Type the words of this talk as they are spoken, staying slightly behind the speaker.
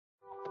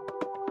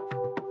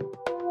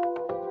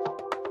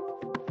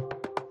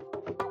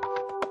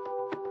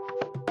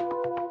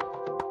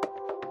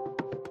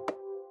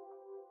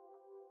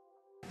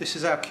This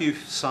is our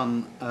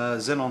Q-Sun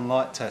xenon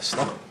light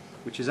tester,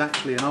 which is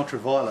actually an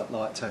ultraviolet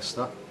light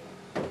tester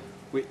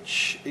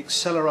which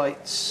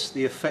accelerates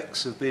the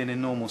effects of being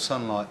in normal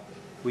sunlight.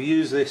 We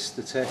use this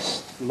to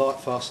test light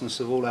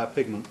fastness of all our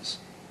pigments.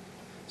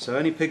 So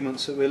any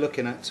pigments that we're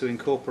looking at to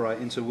incorporate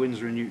into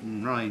Winsor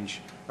Newton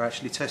range are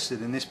actually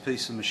tested in this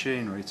piece of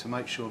machinery to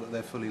make sure that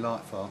they're fully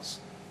light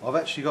fast. I've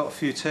actually got a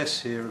few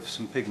tests here of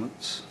some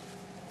pigments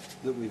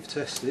that we've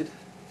tested.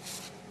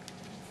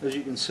 As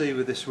you can see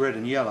with this red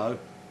and yellow,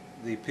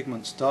 the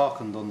pigment's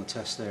darkened on the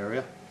test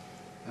area,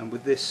 and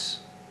with this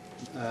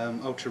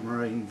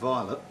ultramarine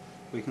violet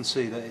we can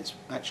see that it's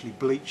actually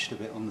bleached a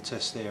bit on the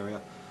test area.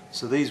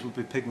 So these would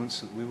be pigments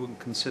that we wouldn't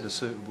consider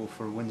suitable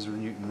for a Winsor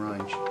Newton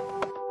range.